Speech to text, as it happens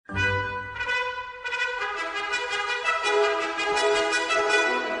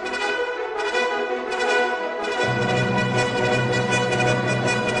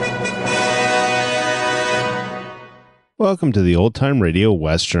welcome to the Old Time Radio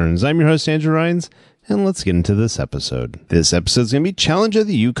Westerns. I'm your host, Andrew Rhynes, and let's get into this episode. This episode is going to be Challenge of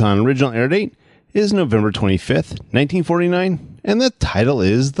the Yukon. Original air date is November 25th, 1949, and the title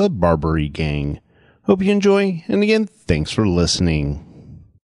is The Barbary Gang. Hope you enjoy, and again, thanks for listening.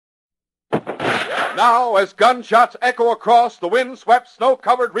 Now, as gunshots echo across the wind-swept,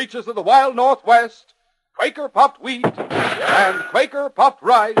 snow-covered reaches of the wild Northwest, Quaker puffed wheat and Quaker puffed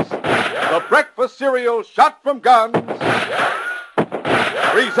rice, the breakfast cereal shot from guns,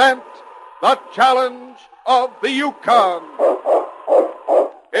 present the Challenge of the Yukon.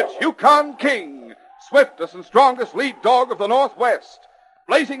 It's Yukon King, swiftest and strongest lead dog of the Northwest,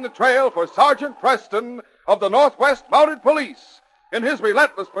 blazing the trail for Sergeant Preston of the Northwest Mounted Police in his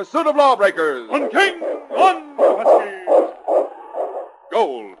relentless pursuit of lawbreakers. One king, one husky.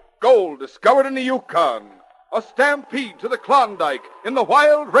 Gold discovered in the Yukon. A stampede to the Klondike in the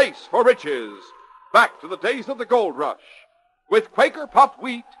wild race for riches. Back to the days of the gold rush. With Quaker puffed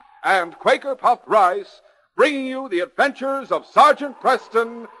wheat and Quaker puffed rice, bringing you the adventures of Sergeant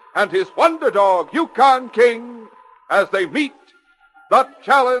Preston and his wonder dog, Yukon King, as they meet the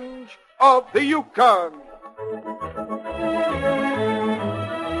Challenge of the Yukon.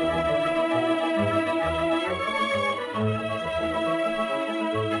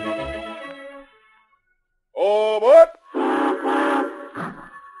 Oh, what?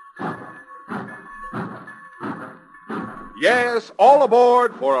 Yes, all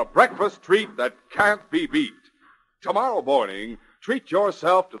aboard for a breakfast treat that can't be beat. Tomorrow morning, treat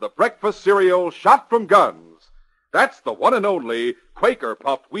yourself to the breakfast cereal shot from guns. That's the one and only Quaker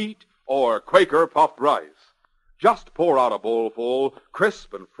puffed wheat or Quaker puffed rice. Just pour out a bowlful,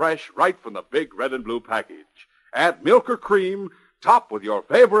 crisp and fresh, right from the big red and blue package. Add milk or cream, top with your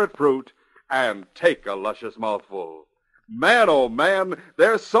favorite fruit, and take a luscious mouthful. Man, oh man,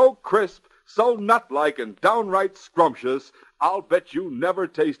 they're so crisp, so nut-like, and downright scrumptious, I'll bet you never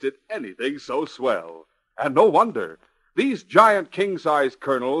tasted anything so swell. And no wonder. These giant king-size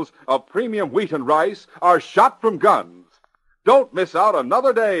kernels of premium wheat and rice are shot from guns. Don't miss out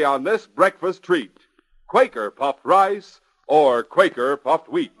another day on this breakfast treat. Quaker puffed rice or Quaker puffed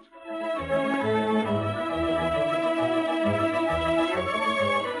wheat.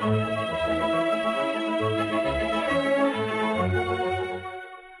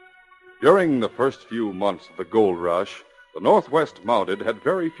 During the first few months of the gold rush, the Northwest Mounted had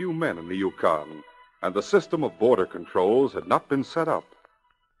very few men in the Yukon, and the system of border controls had not been set up.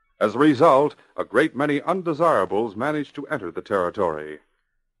 As a result, a great many undesirables managed to enter the territory.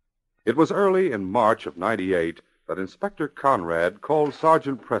 It was early in March of '98 that Inspector Conrad called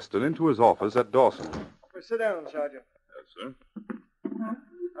Sergeant Preston into his office at Dawson. Sit down, Sergeant. Yes, sir.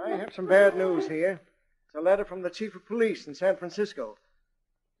 I have some bad news here. It's a letter from the Chief of Police in San Francisco.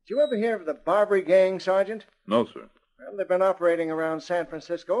 Did you ever hear of the Barbary gang, Sergeant? No, sir. Well, they've been operating around San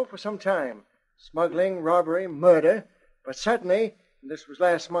Francisco for some time. Smuggling, robbery, murder. But suddenly, and this was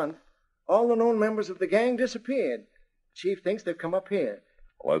last month, all the known members of the gang disappeared. The chief thinks they've come up here.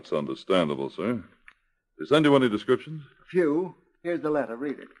 Well, that's understandable, sir. Did they send you any descriptions? A few. Here's the letter.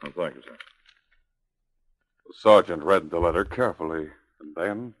 Read it. Oh, thank you, sir. The sergeant read the letter carefully, and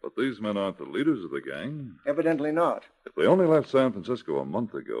then... But these men aren't the leaders of the gang. Evidently not. If they only left San Francisco a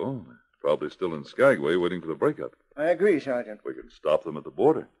month ago, they're probably still in Skagway waiting for the breakup. I agree, Sergeant. We can stop them at the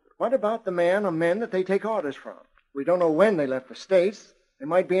border. What about the man or men that they take orders from? We don't know when they left the States. They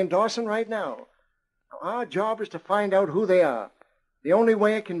might be in Dawson right now. Now, our job is to find out who they are. The only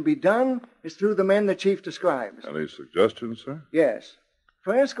way it can be done is through the men the chief describes. Any suggestions, sir? Yes.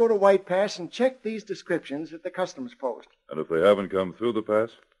 First, go to White Pass and check these descriptions at the customs post. And if they haven't come through the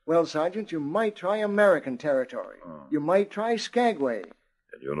pass? Well, Sergeant, you might try American territory. Oh. You might try Skagway.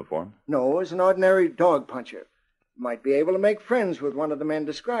 In uniform? No, as an ordinary dog puncher. You might be able to make friends with one of the men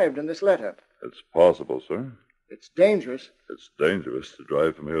described in this letter. It's possible, sir. It's dangerous. It's dangerous to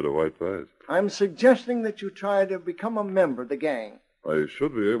drive from here to White Pass. I'm suggesting that you try to become a member of the gang. I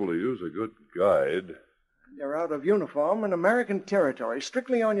should be able to use a good guide. You're out of uniform in American territory,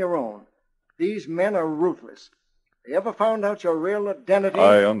 strictly on your own. These men are ruthless. They ever found out your real identity?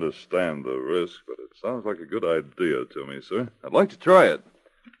 I understand the risk, but it sounds like a good idea to me, sir. I'd like to try it.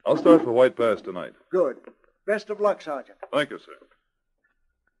 I'll start for White Pass tonight. Good. Best of luck, Sergeant. Thank you, sir.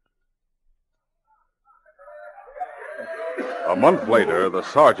 A month later, the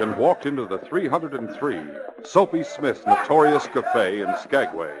sergeant walked into the 303, Soapy Smith's notorious cafe in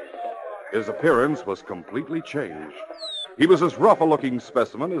Skagway. His appearance was completely changed. He was as rough a looking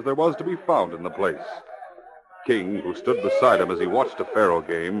specimen as there was to be found in the place. King, who stood beside him as he watched a faro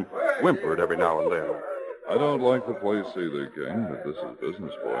game, whimpered every now and then. I don't like the place either, King, but this is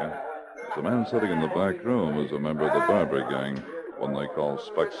business, boy. The man sitting in the back room is a member of the Barbary gang, one they call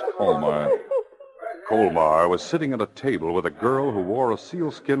Specs Colmar. Colmar was sitting at a table with a girl who wore a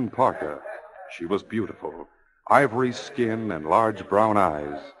sealskin parka. She was beautiful, ivory skin and large brown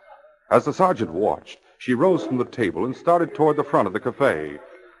eyes. As the sergeant watched, she rose from the table and started toward the front of the cafe.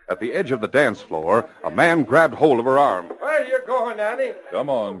 At the edge of the dance floor, a man grabbed hold of her arm. Where you going, Annie? Come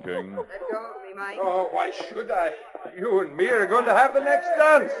on, King. Let go of me, Mike. Oh, why should I? You and me are going to have the next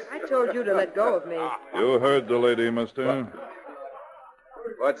dance. I told you to let go of me. You heard the lady, mister.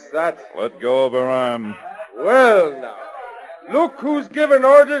 What's that? Let go of her arm. Well, now, look who's giving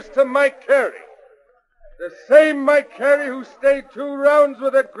orders to Mike Carey. The same Mike Carey who stayed 2 rounds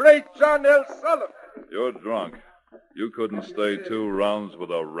with the great John L. Sullivan. You're drunk. You couldn't stay 2 rounds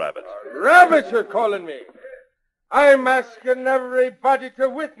with a rabbit. Rabbit, you're calling me. I'm asking everybody to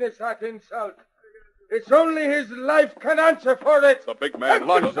witness that insult. It's only his life can answer for it. The big man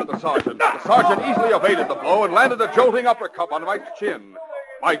lunged at the sergeant. The sergeant easily evaded the blow and landed a jolting uppercut on Mike's chin.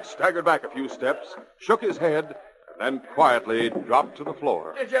 Mike staggered back a few steps, shook his head, and then quietly dropped to the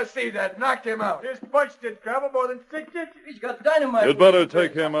floor. Did you see that? Knocked him out. His punch didn't travel more than 6 inches. He's got dynamite. You'd better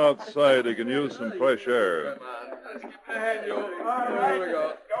take him outside. He can use some fresh air. Let's keep the hand, you. All right. Here we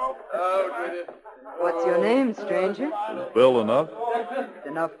go. Out with it. What's your name, stranger? Is Bill enough? It's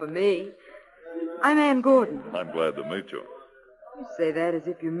enough for me. I'm Ann Gordon. I'm glad to meet you. You say that as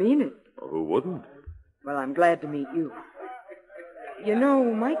if you mean it. Well, who wouldn't? Well, I'm glad to meet you. You know,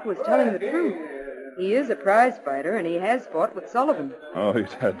 Mike was telling the truth. He is a prize fighter, and he has fought with Sullivan. Oh,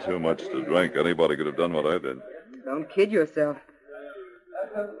 he's had too much to drink. Anybody could have done what I did. Don't kid yourself.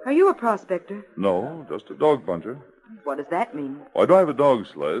 Are you a prospector? No, just a dog puncher. What does that mean? I drive a dog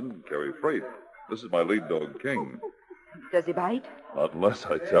sled and carry freight. This is my lead dog, King. Does he bite? Not unless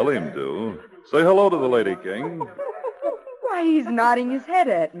I tell him to. Say hello to the lady, King. Why, he's nodding his head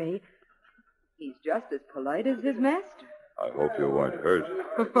at me. He's just as polite as his master. I hope you weren't hurt.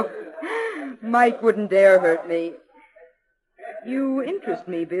 Mike wouldn't dare hurt me. You interest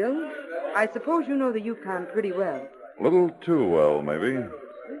me, Bill. I suppose you know the Yukon pretty well. A little too well, maybe.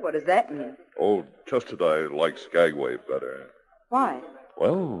 What does that mean? Oh, just that I like Skagway better. Why?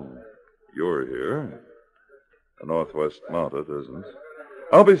 Well, you're here. The Northwest Mounted isn't.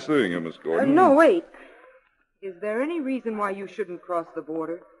 I'll be seeing you, Miss Gordon. No, wait. Is there any reason why you shouldn't cross the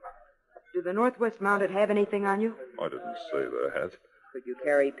border? Do the Northwest Mounted have anything on you? I didn't say that. Could you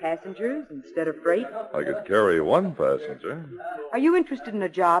carry passengers instead of freight? I could carry one passenger. Are you interested in a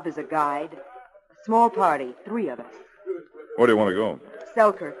job as a guide? A small party, 3 of us. Where do you want to go?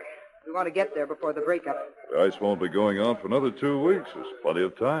 Selkirk. We want to get there before the breakup. The ice won't be going out for another 2 weeks. There's plenty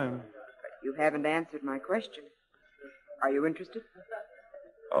of time. You haven't answered my question. Are you interested?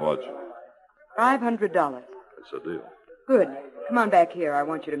 How much? $500. It's a deal. Good. Come on back here. I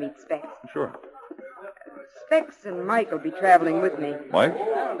want you to meet Specs. Sure. Specs and Mike will be traveling with me. Mike?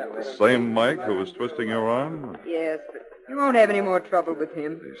 The same Mike who was twisting your arm? Yes, but you won't have any more trouble with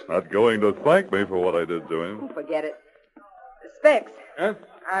him. He's not going to thank me for what I did to him. Oh, forget it. Specs. Huh?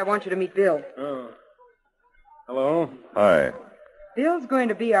 I want you to meet Bill. Oh. Hello? Hi. Bill's going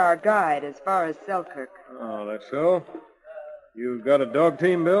to be our guide as far as Selkirk. Oh, that's so? You've got a dog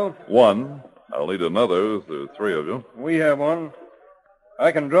team, Bill? One. I'll need another if there are 3 of you. We have one.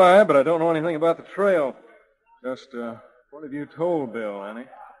 I can drive, but I don't know anything about the trail. Just, what have you told Bill, Annie?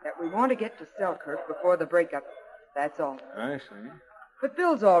 That we want to get to Selkirk before the breakup. That's all. I see. But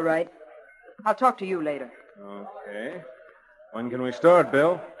Bill's all right. I'll talk to you later. Okay. When can we start,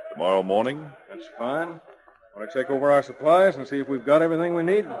 Bill? Tomorrow morning? That's fine. Want to check over our supplies and see if we've got everything we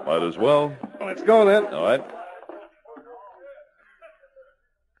need? Might as well. Let's go, then. All right.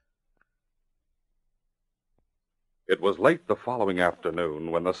 It was late the following afternoon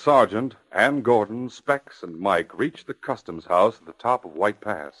when the sergeant, Ann Gordon, Specs, and Mike reached the customs house at the top of White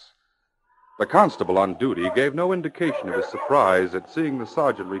Pass. The constable on duty gave no indication of his surprise at seeing the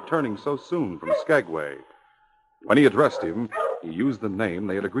sergeant returning so soon from Skagway. When he addressed him, he used the name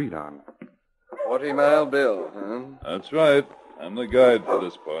they had agreed on. 40 Mile Bill, huh? That's right. I'm the guide for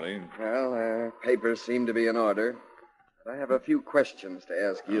this party. Well, papers seem to be in order. But I have a few questions to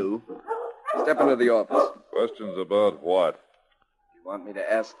ask you. Step into the office. Questions about what? You want me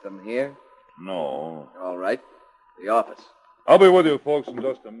to ask them here? No. All right. The office. I'll be with you folks in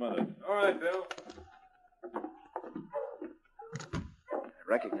just a minute. All right, Bill. I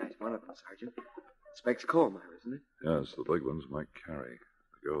recognize one of them, Sergeant. Specs Colmar, isn't it? Yes, the big one's Mike Carey.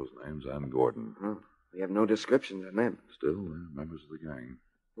 The girl's name's Ann Gordon. Oh, we have no descriptions on them. Still, they're members of the gang.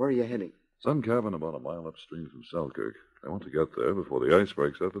 Where are you heading? Some cabin about a mile upstream from Selkirk. They want to get there before the ice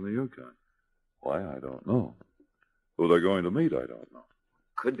breaks up in the Yukon. Why, I don't know. Who they're going to meet, I don't know.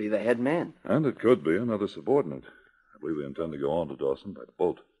 Could be the head man. And it could be another subordinate. I believe they intend to go on to Dawson by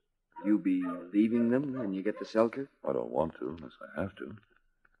boat. You be leaving them when you get to Selkirk? I don't want to unless I have to.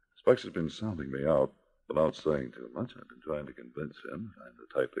 Specs has been sounding me out without saying too much. I've been trying to convince him I'm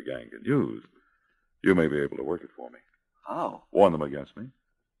the type the gang can use. You may be able to work it for me. How? Warn them against me.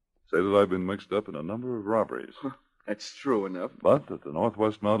 Say that I've been mixed up in a number of robberies. That's true enough. But that the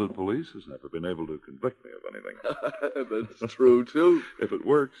Northwest Mounted Police has never been able to convict me of anything. That's true, too. If it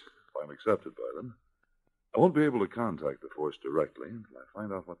works, if I'm accepted by them, I won't be able to contact the force directly until I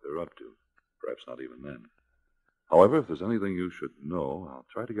find out what they're up to. Perhaps not even then. However, if there's anything you should know, I'll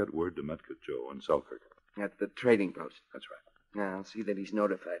try to get word to Metka Joe in Selkirk. At the trading post? That's right. Now, I'll see that he's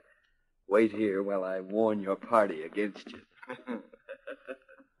notified. Wait here while I warn your party against you.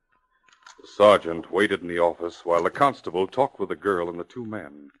 The sergeant waited in the office while the constable talked with the girl and the two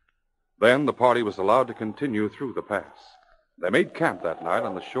men. Then the party was allowed to continue through the pass. They made camp that night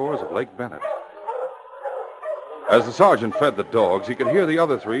on the shores of Lake Bennett. As the sergeant fed the dogs, he could hear the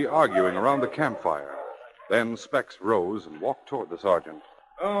other three arguing around the campfire. Then Specs rose and walked toward the sergeant.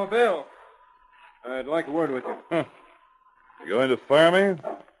 Oh, Bill. I'd like a word with you. You going to fire me?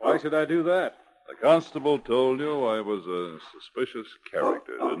 Why should I do that? The constable told you I was a suspicious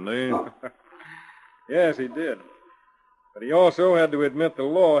character, didn't he? Yes, he did. But he also had to admit the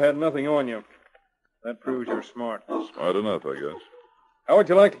law had nothing on you. That proves you're smart. Smart enough, I guess. How would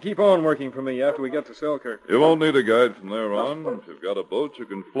you like to keep on working for me after we get to Selkirk? You won't need a guide from there on. If you've got a boat, you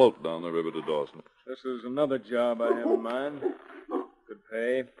can float down the river to Dawson. This is another job I have in mind. Good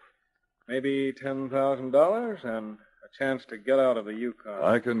pay. Maybe $10,000 and a chance to get out of the Yukon.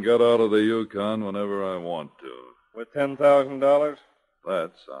 I can get out of the Yukon whenever I want to. With $10,000?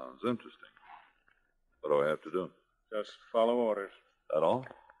 That sounds interesting. What do I have to do? Just follow orders. That all?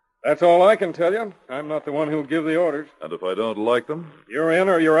 That's all I can tell you. I'm not the one who'll give the orders. And if I don't like them? You're in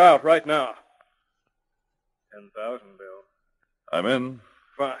or you're out right now. 10,000, Bill. I'm in.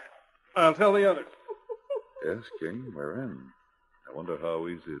 Fine. I'll tell the others. Yes, King, we're in. I wonder how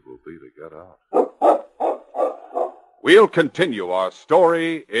easy it will be to get out. We'll continue our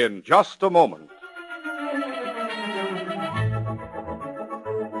story in just a moment.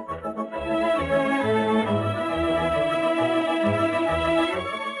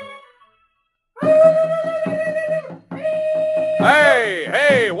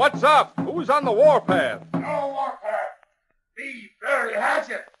 Hey, what's up? Who's on the warpath? No warpath. Me barely has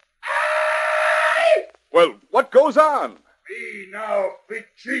it. Well, what goes on? Me now big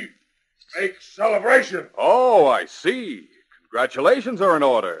chief. Make celebration. Oh, I see. Congratulations are in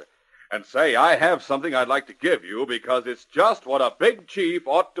order. And say, I have something I'd like to give you because it's just what a big chief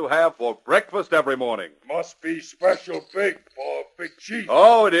ought to have for breakfast every morning. Must be special big for big chief.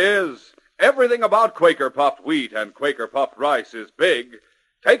 Oh, it is. Everything about Quaker puffed wheat and Quaker puffed rice is big.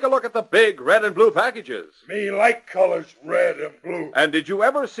 Take a look at the big red and blue packages. Me like colors red and blue. And did you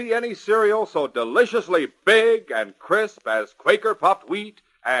ever see any cereal so deliciously big and crisp as Quaker puffed wheat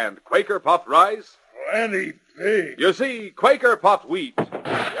and Quaker puffed rice? Plenty big. You see, Quaker puffed wheat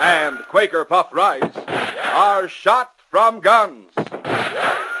and Quaker puffed rice are shot from guns.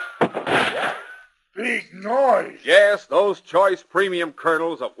 Big noise. Yes, those choice premium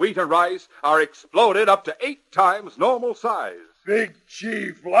kernels of wheat and rice are exploded up to 8 times normal size. Big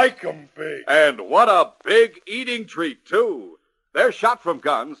chief like 'em big. And what a big eating treat, too. They're shot from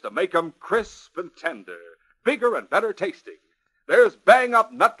guns to make 'em crisp and tender, bigger and better tasting. There's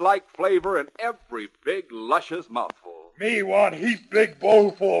bang-up nut-like flavor in every big, luscious mouthful. Me want heap big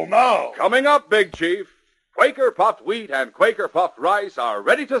bowlful now. Coming up, Big Chief, Quaker puffed wheat and Quaker puffed rice are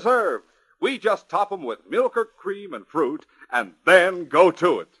ready to serve. We just top 'em with milk or cream and fruit, and then go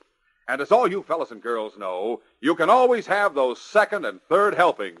to it. And as all you fellas and girls know, you can always have those second and third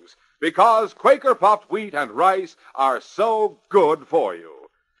helpings, because Quaker puffed wheat and rice are so good for you.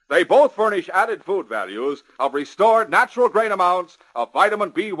 They both furnish added food values of restored natural grain amounts of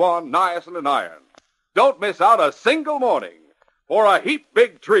vitamin B1, niacin, and iron. Don't miss out a single morning. For a heap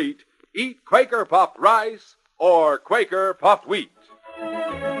big treat, eat Quaker puffed rice or Quaker puffed wheat.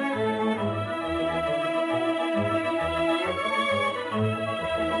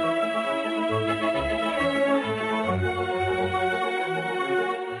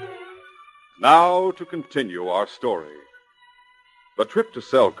 Now to continue our story. The trip to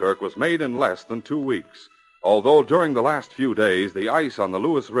Selkirk was made in less than 2 weeks, although during the last few days the ice on the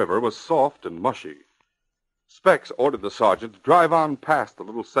Lewis River was soft and mushy. Specs ordered the sergeant to drive on past the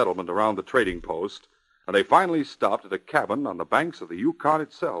little settlement around the trading post, and they finally stopped at a cabin on the banks of the Yukon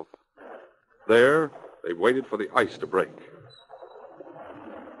itself. There, they waited for the ice to break.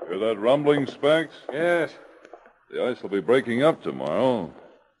 Hear that rumbling, Specs? Yes. The ice will be breaking up tomorrow.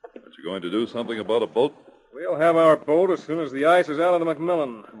 you going to do something about a boat? We'll have our boat as soon as the ice is out of the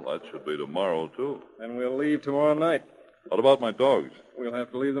Macmillan. Well, that should be tomorrow, too. Then we'll leave tomorrow night. What about my dogs? We'll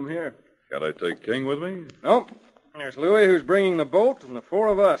have to leave them here. Can't I take King with me? No. There's Louis who's bringing the boat and the four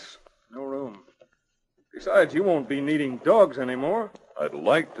of us. No room. Besides, you won't be needing dogs anymore. I'd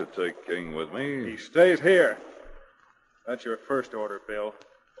like to take King with me. He stays here. That's your first order, Bill.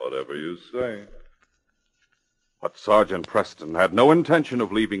 Whatever you say. But Sergeant Preston had no intention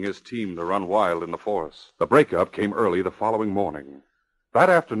of leaving his team to run wild in the forest. The breakup came early the following morning. That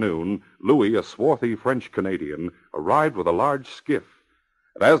afternoon, Louis, a swarthy French-Canadian, arrived with a large skiff.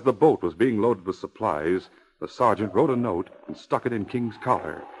 And as the boat was being loaded with supplies, the sergeant wrote a note and stuck it in King's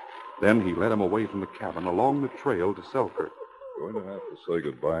collar. Then he led him away from the cabin along the trail to Selkirk. Going to have to say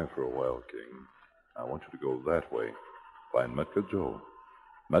goodbye for a while, King. I want you to go that way. Find Metka Joe.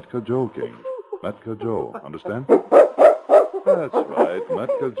 Metka Joe, King. Metka Joe. Understand? That's right.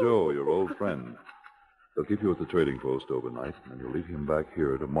 Metka Joe, your old friend. He'll keep you at the trading post overnight, and you'll leave him back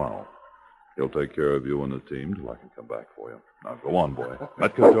here tomorrow. He'll take care of you and the team till I can come back for you. Now, go on, boy.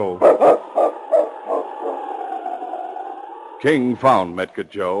 Metka Joe. King found Metka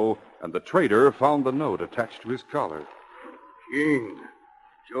Joe, and the trader found the note attached to his collar. King,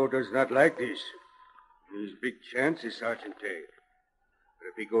 Joe does not like this. There's big chances, Sergeant Tay. But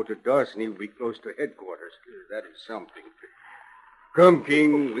if he go to Dawson, he will be close to headquarters. That is something. Come,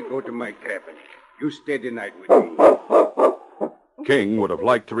 King, we go to my cabin. You stay the night with me. King would have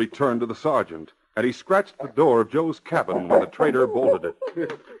liked to return to the sergeant, and he scratched the door of Joe's cabin when the trader bolted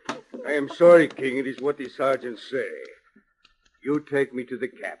it. I am sorry, King. It is what the sergeants say. You take me to the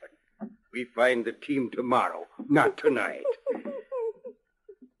cabin. We find the team tomorrow, not tonight.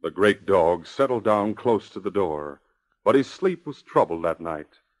 The great dog settled down close to the door, but his sleep was troubled that night.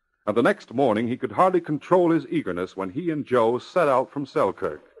 And the next morning he could hardly control his eagerness when he and Joe set out from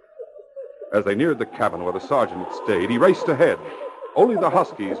Selkirk. As they neared the cabin where the sergeant had stayed, he raced ahead. Only the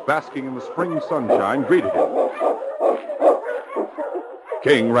huskies, basking in the spring sunshine, greeted him.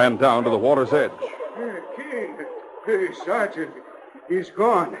 King ran down to the water's edge. King, Sergeant, he's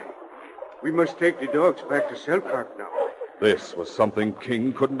gone. We must take the dogs back to Selkirk now. This was something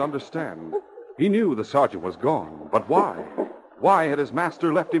King couldn't understand. He knew the sergeant was gone, but why? Why had his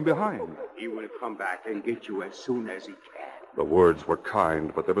master left him behind? He will come back and get you as soon as he can. The words were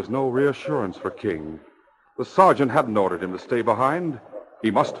kind, but there was no reassurance for King. The sergeant hadn't ordered him to stay behind.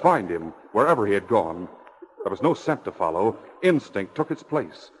 He must find him, wherever he had gone. There was no scent to follow. Instinct took its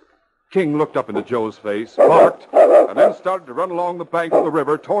place. King looked up into Joe's face, barked, and then started to run along the bank of the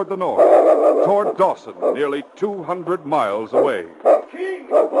river toward the north, toward Dawson, nearly 200 miles away. King!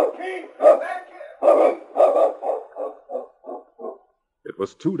 King! Back here! It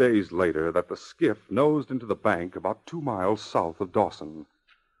was 2 days later that the skiff nosed into the bank about 2 miles south of Dawson.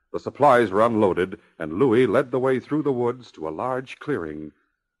 The supplies were unloaded, and Louis led the way through the woods to a large clearing.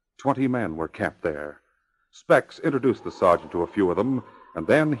 20 men were camped there. Specs introduced the sergeant to a few of them, and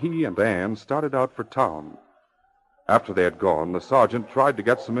then he and Ann started out for town. After they had gone, the sergeant tried to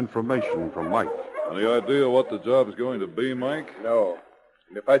get some information from Mike. Any idea what the job's going to be, Mike? No.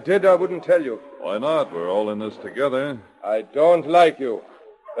 And if I did, I wouldn't tell you. Why not? We're all in this together. I don't like you.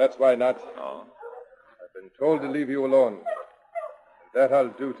 That's why not. Oh? I've been told to leave you alone. And that I'll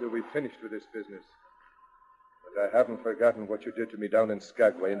do till we've finished with this business. But I haven't forgotten what you did to me down in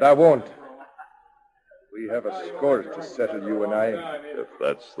Skagway, and I won't. We have a score to settle, you and I. If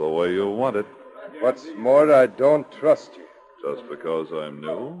that's the way you want it. What's more, I don't trust you. Just because I'm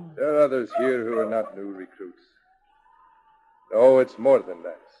new? There are others here who are not new recruits. No, it's more than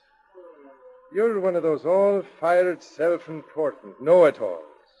that. You're one of those all-fired, self-important know-it-alls.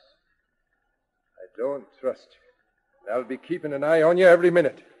 I don't trust you. And I'll be keeping an eye on you every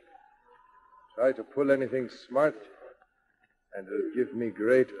minute. Try to pull anything smart, and it'll give me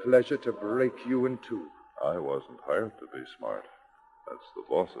great pleasure to break you in two. I wasn't hired to be smart. That's the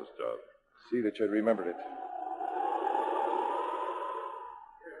boss's job. See that you remember it.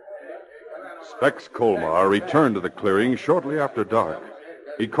 Specs Colmar returned to the clearing shortly after dark.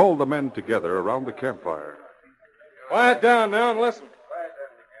 He called the men together around the campfire. Quiet down now and listen.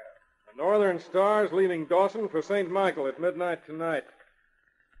 The Northern Star's leaving Dawson for St. Michael at midnight tonight.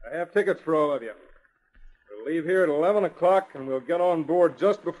 I have tickets for all of you. We'll leave here at 11 o'clock, and we'll get on board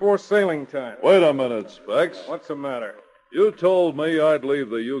just before sailing time. Wait a minute, Specs. What's the matter? You told me I'd leave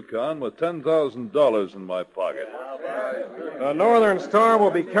the Yukon with $10,000 in my pocket. The Northern Star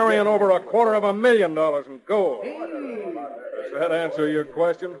will be carrying over $250,000 in gold. Does that answer your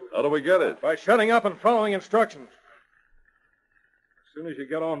question? How do we get it? By shutting up and following instructions. As soon as you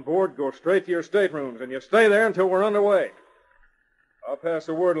get on board, go straight to your staterooms, and you stay there until we're underway. I'll pass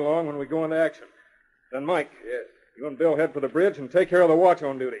the word along when we go into action. Then, Mike. Yes. You and Bill head for the bridge and take care of the watch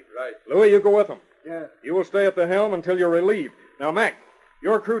on duty. Right. Louis, you go with them. Yeah. You will stay at the helm until you're relieved. Now, Mac,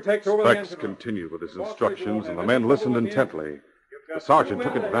 your crew takes over the Specs engine room. continued with his instructions, and the men listened intently. The sergeant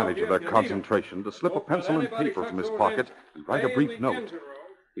took advantage of their concentration to slip a pencil and paper from his pocket and write a brief note.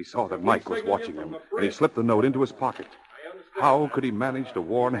 He saw that Mike was watching him, and he slipped the note into his pocket. How could he manage to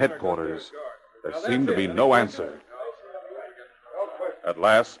warn headquarters? There seemed to be no answer. At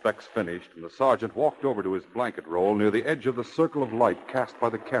last, Specs finished, and the sergeant walked over to his blanket roll near the edge of the circle of light cast by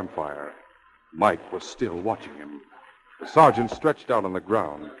the campfire. Mike was still watching him. The sergeant stretched out on the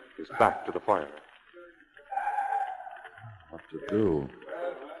ground, his back to the fire. What to do?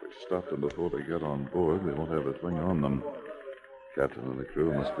 If we stop them before they get on board, we won't have a thing on them. Captain and the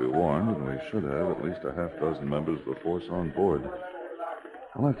crew must be warned, and we should have at least a half dozen members of the force on board.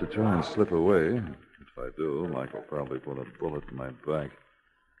 I'll have to try and slip away. If I do, Mike will probably put a bullet in my back.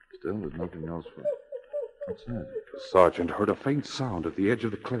 Still, there's nothing else for... What's that? The sergeant heard a faint sound at the edge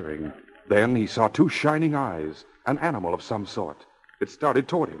of the clearing. Then he saw two shining eyes, an animal of some sort. It started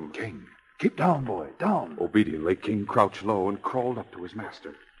toward him. King, keep down, boy, down. Obediently, King crouched low and crawled up to his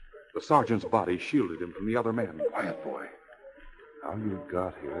master. The sergeant's body shielded him from the other men. Quiet, boy. How you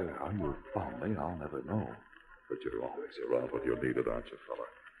got here, how you found me, I'll never know. But you're always around when you're needed, aren't you, fella?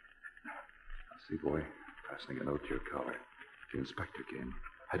 Now, see, boy, fastening a note to your collar. The inspector came.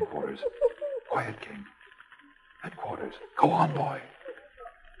 Headquarters. Quiet, King. Headquarters. Go on, boy.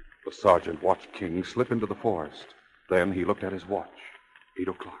 The sergeant watched King slip into the forest. Then he looked at his watch. 8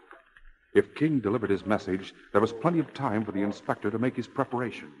 o'clock. If King delivered his message, there was plenty of time for the inspector to make his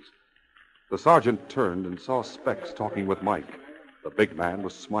preparations. The sergeant turned and saw Specs talking with Mike. The big man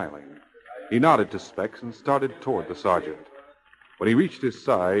was smiling. He nodded to Specs and started toward the sergeant. When he reached his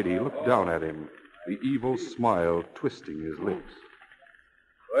side, he looked down at him, the evil smile twisting his lips.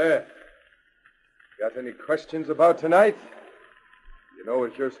 Well, got any questions about tonight? You know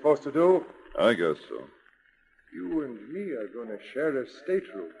what you're supposed to do? I guess so. You and me are going to share a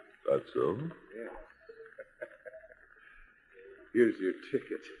stateroom. That's so? Yeah. Here's your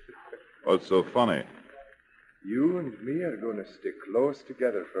ticket. What's so funny? You and me are going to stick close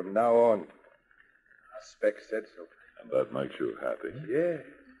together from now on. Spec said so. And that makes you happy? Yeah.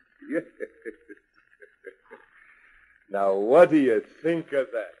 Now, what do you think of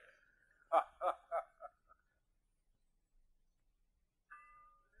that?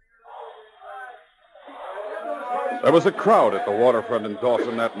 There was a crowd at the waterfront in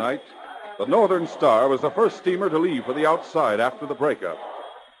Dawson that night. The Northern Star was the first steamer to leave for the outside after the breakup.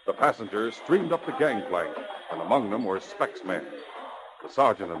 The passengers streamed up the gangplank, and among them were Specs men. The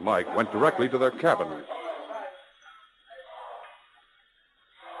sergeant and Mike went directly to their cabin.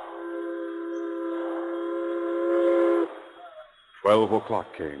 "12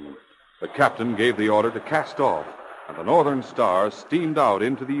 o'clock came. The captain gave the order to cast off, and the Northern Star steamed out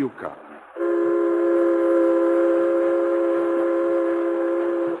into the Yukon.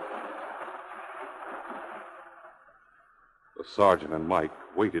 The sergeant and Mike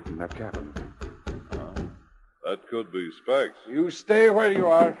waited in their cabin. That could be Specs. You stay where you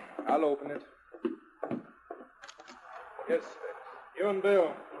are. I'll open it. Yes, you and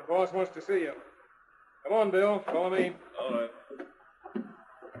Bill. The boss wants to see you. Come on, Bill. Follow me. All right.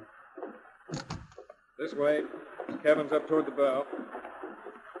 This way. Cabin's up toward the bow.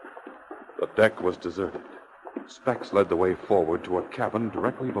 The deck was deserted. Specs led the way forward to a cabin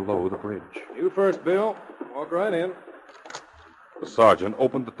directly below the bridge. You first, Bill. Walk right in. The sergeant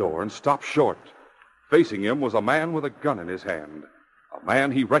opened the door and stopped short. Facing him was a man with a gun in his hand. A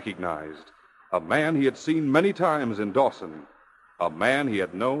man he recognized. A man he had seen many times in Dawson. A man he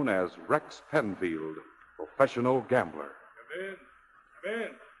had known as Rex Penfield, professional gambler. Come in. Come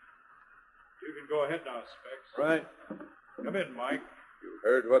in. You can go ahead now, Specs. Right. Come in, Mike. You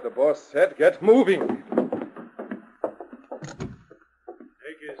heard what the boss said. Get moving.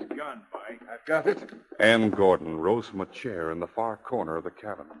 Take his gun, Mike. I've got it. Ann Gordon rose from a chair in the far corner of the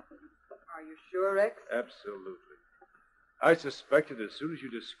cabin. Are you sure, Rex? Absolutely. I suspected as soon as you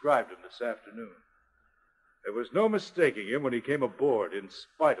described him this afternoon. There was no mistaking him when he came aboard, in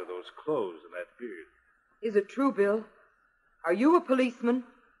spite of those clothes and that beard. Is it true, Bill? Are you a policeman?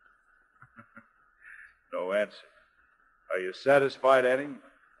 No answer. Are you satisfied, Annie?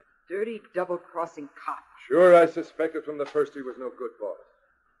 Dirty, double-crossing cop. Sure, I suspected from the first he was no good boss.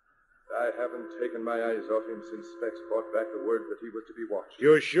 I haven't taken my eyes off him since Specs brought back the word that he was to be watched.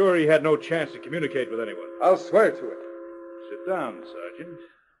 You're sure he had no chance to communicate with anyone? I'll swear to it. Sit down, Sergeant.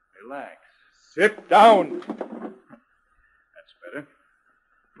 Relax. Sit down! That's better.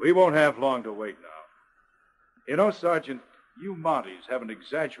 We won't have long to wait now. You know, Sergeant, You Monties have an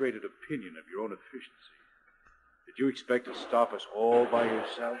exaggerated opinion of your own efficiency. Did you expect to stop us all by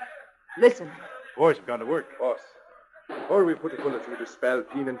yourself? Listen. Boys have gone to work. Boss, before we put a bullet through the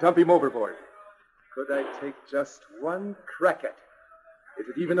spalpeen and dump him overboard, could I take just one crack at it? Is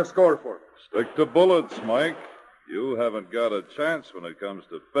it even a score for me? Stick to bullets, Mike. You haven't got a chance when it comes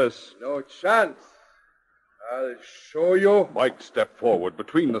to fists. No chance. I'll show you. Mike stepped forward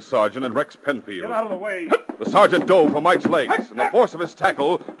between the sergeant and Rex Penfield. Get out of the way. The sergeant dove for Mike's legs, and the force of his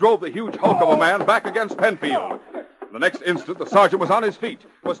tackle drove the huge hulk of a man back against Penfield. In the next instant, the sergeant was on his feet,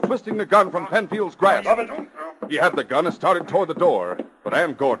 was twisting the gun from Penfield's grasp. He had the gun and started toward the door, but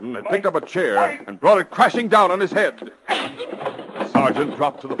Ann Gordon had picked up a chair and brought it crashing down on his head. The sergeant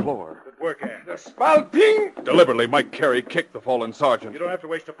dropped to the floor. Good work, Ann. The spalpeen! Deliberately, Mike Carey kicked the fallen sergeant. You don't have to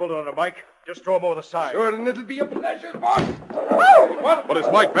waste a bullet on a Mike. Just throw him over the side. Sure, and it'll be a pleasure, boss. But as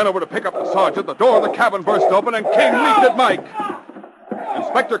Mike bent over to pick up the sergeant, the door of the cabin burst open and King leaped at Mike.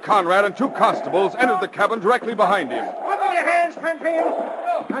 Inspector Conrad and 2 constables entered the cabin directly behind him. Put up your hands, Penfield.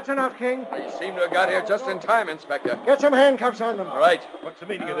 That's enough, King. They seem to have got here just in time, Inspector. Get some handcuffs on them. All right. What's the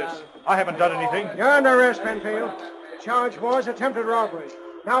meaning of this? I haven't done anything. You're under arrest, Penfield. The charge was attempted robbery.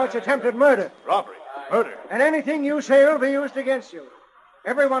 Now it's attempted murder. Robbery. Murder. And anything you say will be used against you.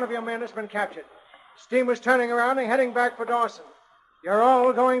 Every one of your men has been captured. Steamer's turning around and heading back for Dawson. You're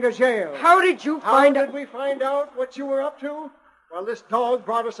all going to jail. How did you find How did we find out what you were up to? Well, this dog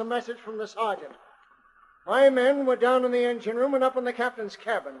brought us a message from the sergeant. My men were down in the engine room and up in the captain's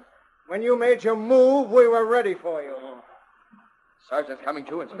cabin. When you made your move, we were ready for you. Sergeant's coming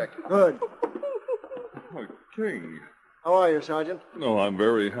too, Inspector. Good. Oh, King. How are you, Sergeant? No, I'm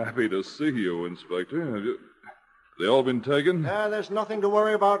very happy to see you, Inspector. Have they all been taken? There's nothing to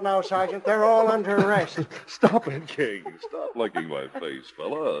worry about now, Sergeant. They're all under arrest. Stop it, King. Stop licking my face,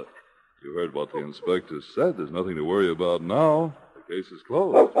 fella. You heard what the inspector said. There's nothing to worry about now. The case is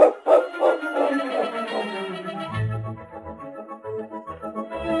closed.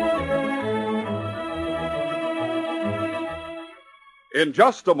 In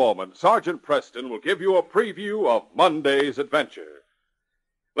just a moment, Sergeant Preston will give you a preview of Monday's adventure.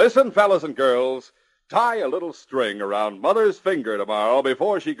 Listen, fellas and girls, tie a little string around Mother's finger tomorrow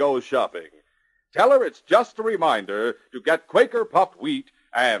before she goes shopping. Tell her it's just a reminder to get Quaker puffed wheat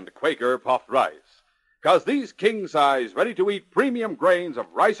and Quaker puffed rice. 'Cause these king-size, ready-to-eat premium grains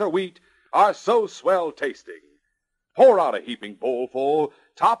of rice or wheat are so swell tasting. Pour out a heaping bowlful,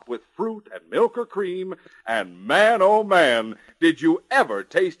 top with fruit and milk or cream, and man, oh man, did you ever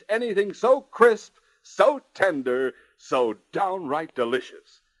taste anything so crisp, so tender, so downright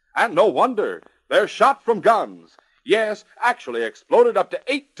delicious? And no wonder, they're shot from guns. Yes, actually exploded up to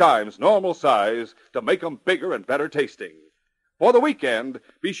 8 times normal size to make 'em bigger and better tasting. For the weekend,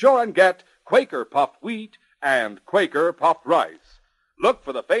 be sure and get Quaker puffed wheat and Quaker puffed rice. Look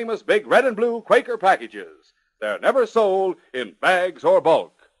for the famous big red and blue Quaker packages. They're never sold in bags or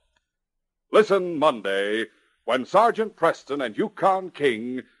bulk. Listen Monday when Sergeant Preston and Yukon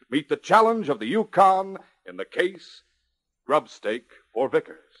King meet the challenge of the Yukon in the case Grubstake for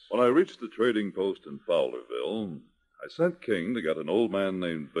Vickers. When I reached the trading post in Fowlerville, I sent King to get an old man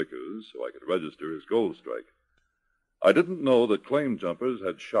named Vickers so I could register his gold strike. I didn't know that claim jumpers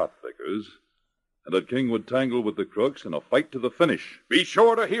had shot Vickers, and that King would tangle with the crooks in a fight to the finish. Be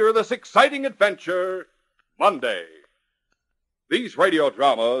sure to hear this exciting adventure Monday. These radio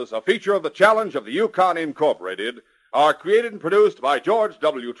dramas, a feature of the Challenge of the Yukon Incorporated, are created and produced by George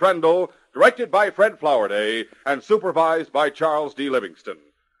W. Trendle, directed by Fred Flowerday, and supervised by Charles D. Livingston.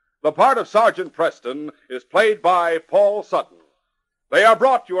 The part of Sergeant Preston is played by Paul Sutton. They are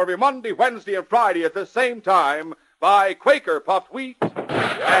brought to you every Monday, Wednesday, and Friday at the same time by Quaker puffed wheat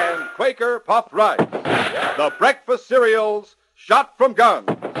and Quaker puffed rice, the breakfast cereals shot from guns.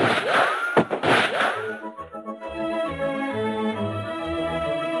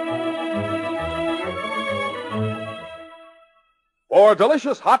 For a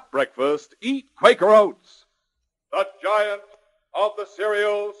delicious hot breakfast, eat Quaker Oats. The giant of the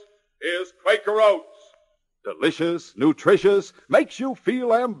cereals is Quaker Oats. Delicious, nutritious, makes you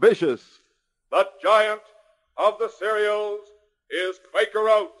feel ambitious. The giant of the cereals is Quaker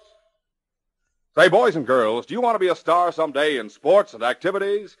Oats. Say, boys and girls, do you want to be a star someday in sports and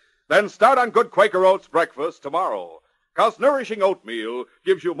activities? Then start on good Quaker Oats breakfast tomorrow. 'Cause nourishing oatmeal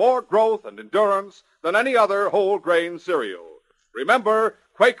gives you more growth and endurance than any other whole grain cereal. Remember,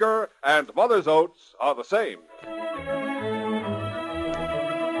 Quaker and Mother's Oats are the same.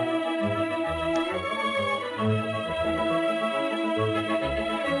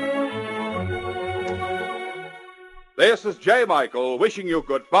 This is J. Michael wishing you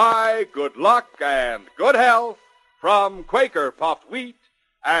goodbye, good luck, and good health from Quaker Puffed Wheat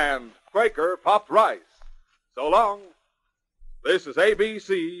and Quaker Puffed Rice. So long. This is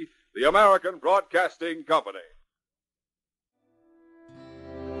ABC, the American Broadcasting Company.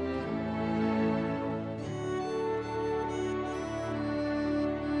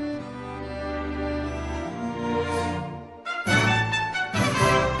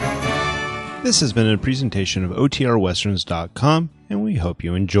 This has been a presentation of OTRWesterns.com, and we hope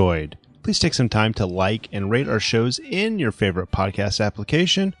you enjoyed. Please take some time to like and rate our shows in your favorite podcast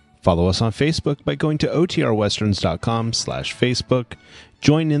application. Follow us on Facebook by going to OTRWesterns.com/Facebook.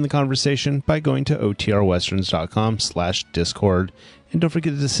 Join in the conversation by going to OTRWesterns.com/Discord. And don't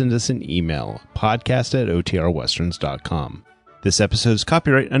forget to send us an email, podcast@OTRWesterns.com. This episode is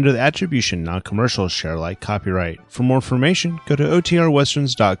copyright under the Attribution Non-Commercial Share Alike copyright. For more information, go to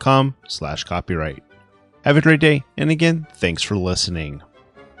OTRWesterns.com/copyright. Have a great day, and again, thanks for listening.